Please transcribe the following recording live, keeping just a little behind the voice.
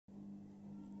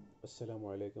Assalamu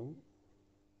alaikum.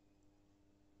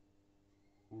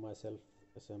 Myself,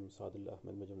 SM Sadul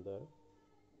Ahmed Majumdar.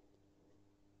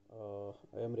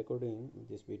 I am recording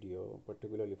this video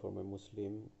particularly for my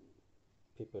Muslim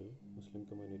people, Muslim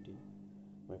community,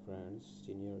 my friends,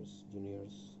 seniors,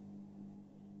 juniors,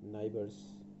 neighbors,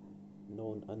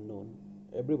 known, unknown,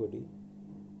 everybody,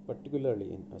 particularly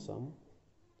in Assam,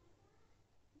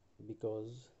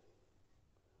 because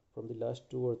from the last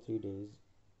 2 or 3 days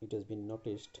it has been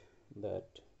noticed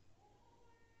that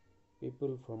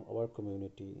people from our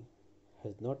community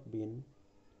has not been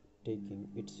taking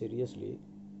it seriously.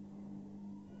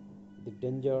 The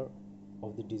danger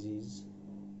of the disease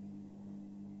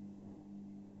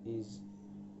is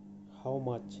how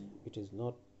much it is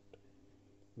not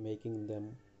making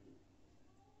them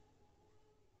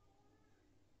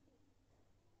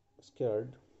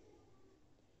scared,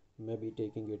 maybe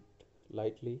taking it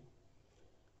lightly,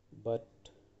 but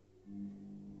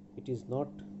it is not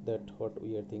that what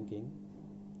we are thinking,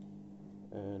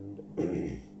 and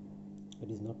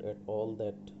it is not at all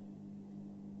that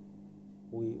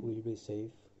we will be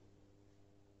safe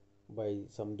by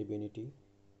some divinity.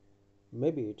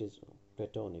 Maybe it is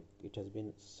platonic, it has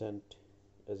been sent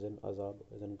as an azab,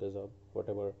 as an gazab,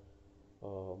 whatever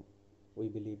uh, we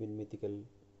believe in mythical,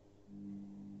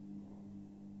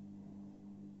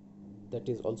 that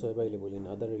is also available in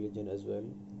other religion as well.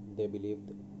 They believe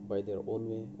by their own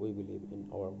way, we believe in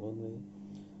our own way.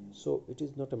 So it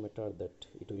is not a matter that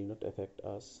it will not affect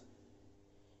us.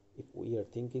 If we are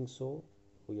thinking so,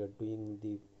 we are doing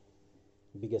the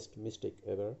biggest mistake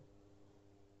ever.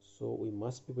 So we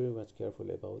must be very much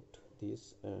careful about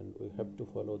this, and we have to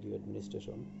follow the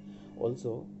administration.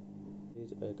 Also,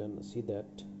 I can see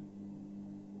that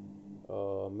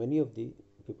many of the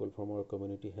people from our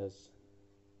community has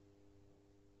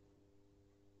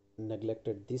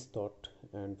neglected this thought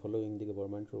and following the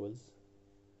government rules.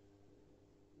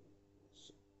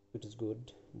 So it is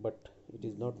good, but it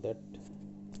is not that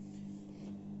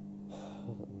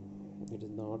it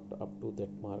is not up to that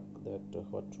mark that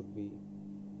what should be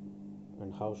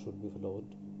and how should be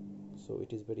followed. So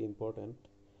it is very important.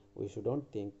 We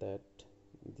shouldn't think that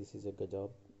this is a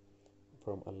gajab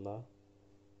from Allah.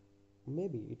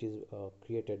 Maybe it is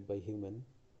created by human,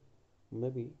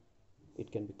 maybe it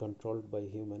can be controlled by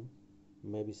human,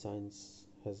 maybe science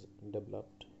has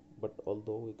developed, but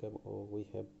although we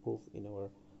have proof in our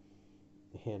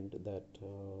hand that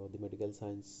the medical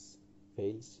science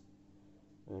fails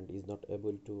and is not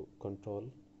able to control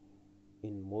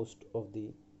in most of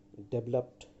the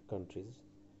developed countries.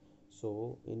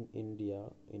 So in India,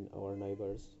 in our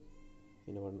neighbors,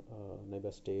 in our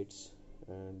neighbor states,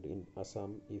 and in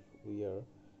Assam, if we are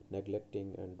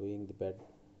neglecting and doing the bad,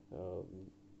 uh,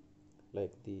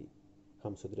 like the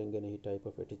hum sudrenge nahi type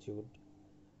of attitude,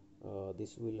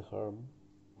 this will harm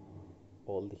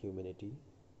all the humanity.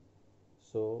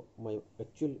 So my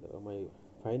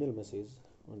final message,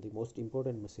 and the most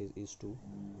important message, is to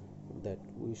that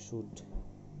we should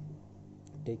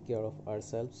take care of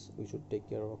ourselves, we should take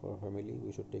care of our family,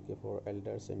 we should take care of our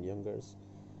elders and youngers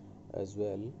as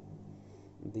well.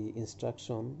 The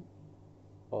instruction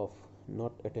of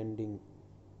not attending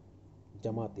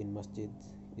Jamaat in masjid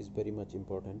is very much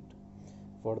important.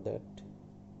 For that,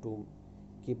 to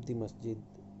keep the masjid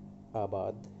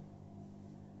abad,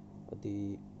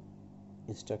 the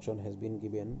instruction has been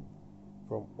given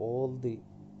from all the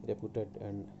reputed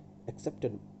and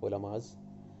accepted ulamas.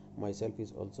 Myself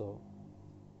is also,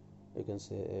 you can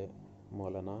say, a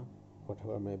Maulana,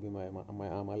 whatever maybe my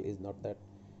amal is not that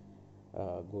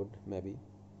good maybe,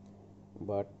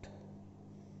 but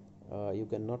you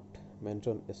cannot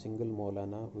mention a single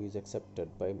Maulana who is accepted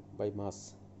by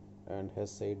mass and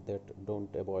has said that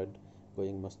don't avoid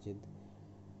going masjid.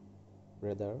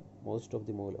 Rather, most of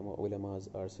the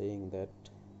ulamas are saying that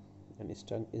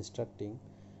and instructing,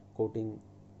 quoting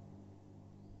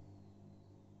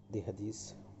the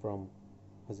hadith from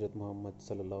Hazrat Muhammad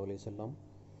sallallahu alaihi wasallam.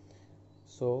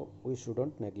 So we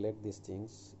shouldn't neglect these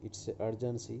things. It's an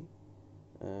urgency,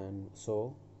 and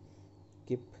so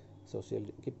keep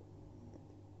keep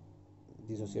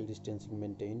the social distancing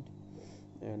maintained,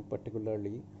 and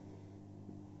particularly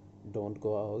don't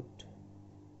go out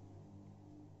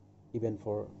even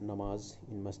for namaz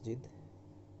in masjid.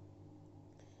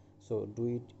 So do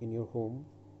it in your home.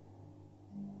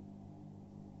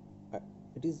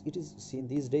 It is seen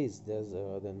these days, there's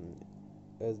then,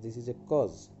 as this is a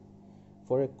cause,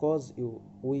 for a cause,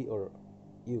 we or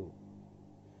you,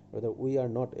 whether we are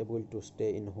not able to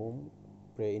stay in home,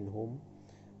 pray in home,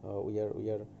 we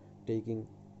are taking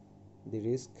the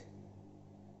risk.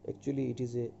 Actually it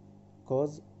is a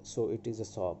cause, so it is a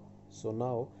sawab. So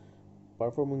now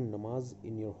performing namaz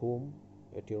in your home,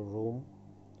 at your room,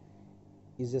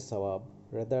 is a sawab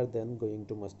rather than going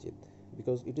to masjid,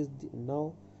 because it is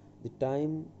now the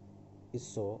time is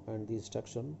so and the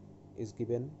instruction is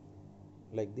given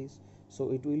like this, so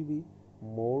it will be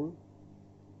more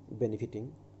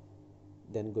benefiting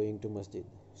than going to masjid.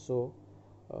 So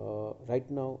right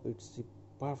now it's the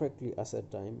perfectly asset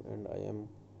time, and I am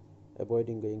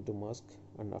avoiding going to mosque,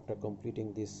 and after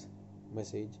completing this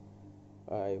message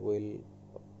I will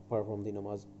perform the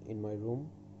namaz in my room.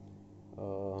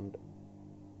 And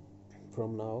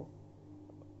from now,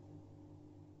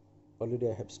 already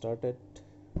I have started,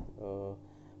 uh,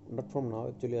 not from now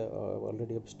actually, I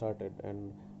already have started,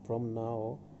 and from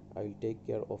now I will take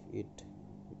care of it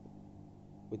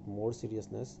with more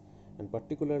seriousness. And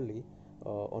particularly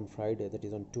on Friday, that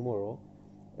is on tomorrow,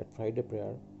 at Friday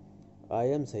prayer, I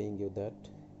am saying you that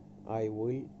I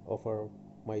will offer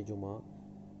my Juma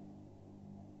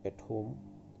at home,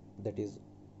 that is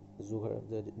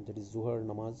that is Zuhar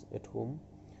namaz at home,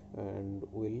 and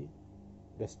will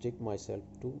restrict myself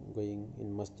to going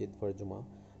in masjid for Juma,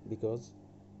 because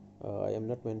I am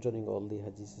not mentioning all the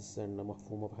hadiths and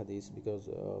mafhum of hadith, because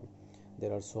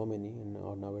there are so many in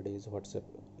nowadays WhatsApp.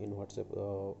 In WhatsApp,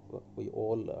 we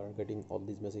all are getting all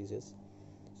these messages,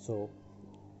 so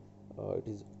it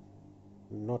is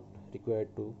not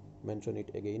required to mention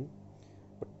it again.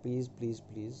 But please, please,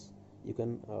 please, you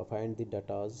can find the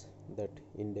datas that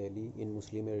in Delhi, in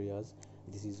Muslim areas,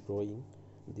 this is growing,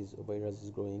 this virus is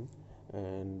growing.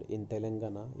 And in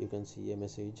Telangana you can see a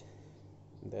message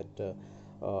that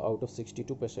out of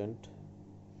 62%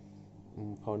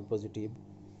 found positive,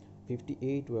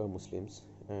 58 were Muslims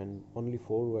and only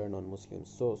 4 were non-Muslims.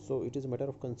 So it is a matter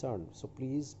of concern. So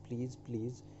please, please,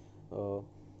 please, uh,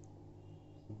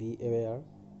 be aware,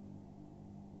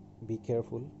 be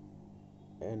careful,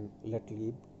 and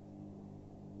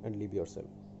live yourself.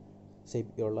 Save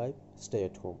your life, stay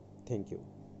at home. Thank you.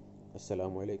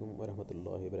 Assalamu alaikum wa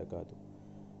rahmatullahi wa barakatuh.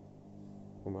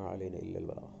 وما علينا إلا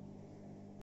البلاغ.